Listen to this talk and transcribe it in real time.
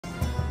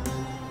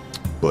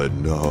But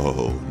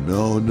no.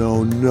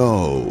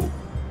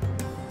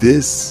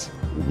 This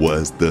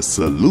was the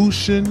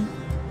solution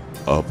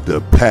of the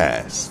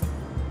past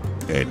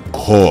and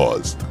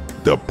caused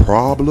the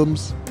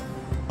problems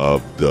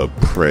of the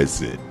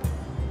present.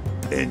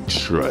 And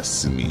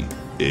trust me,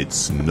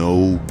 it's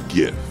no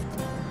gift.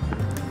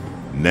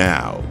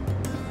 Now,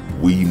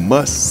 we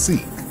must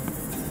seek,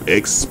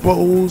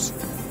 expose,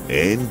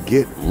 and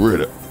get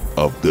rid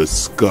of the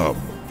scum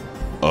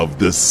of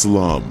the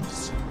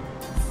slums,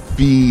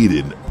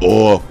 feeding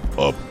off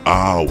of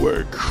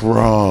our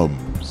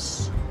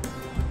crumbs.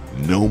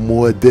 No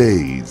more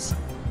days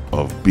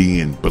of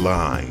being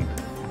blind,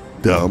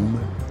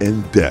 dumb,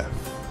 and deaf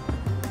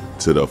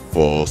to the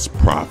false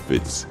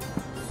prophets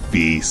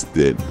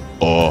feasting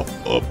off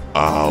of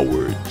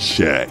our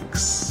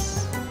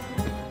checks.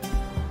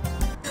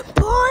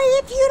 Boy,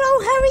 if you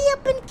don't hurry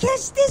up and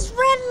catch this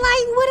red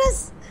light with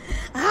us,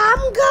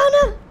 I'm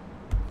gonna...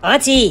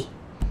 Auntie,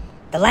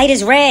 the light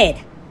is red,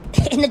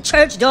 and the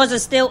church doors are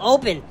still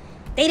open.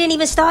 They didn't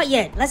even start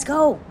yet. Let's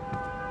go.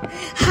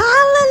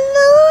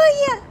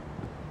 Hallelujah!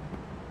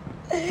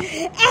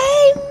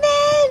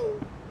 Amen!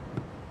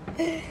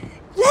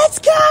 Let's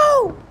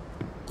go!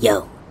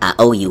 Yo, I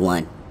owe you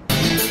one.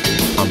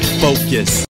 I'm focused.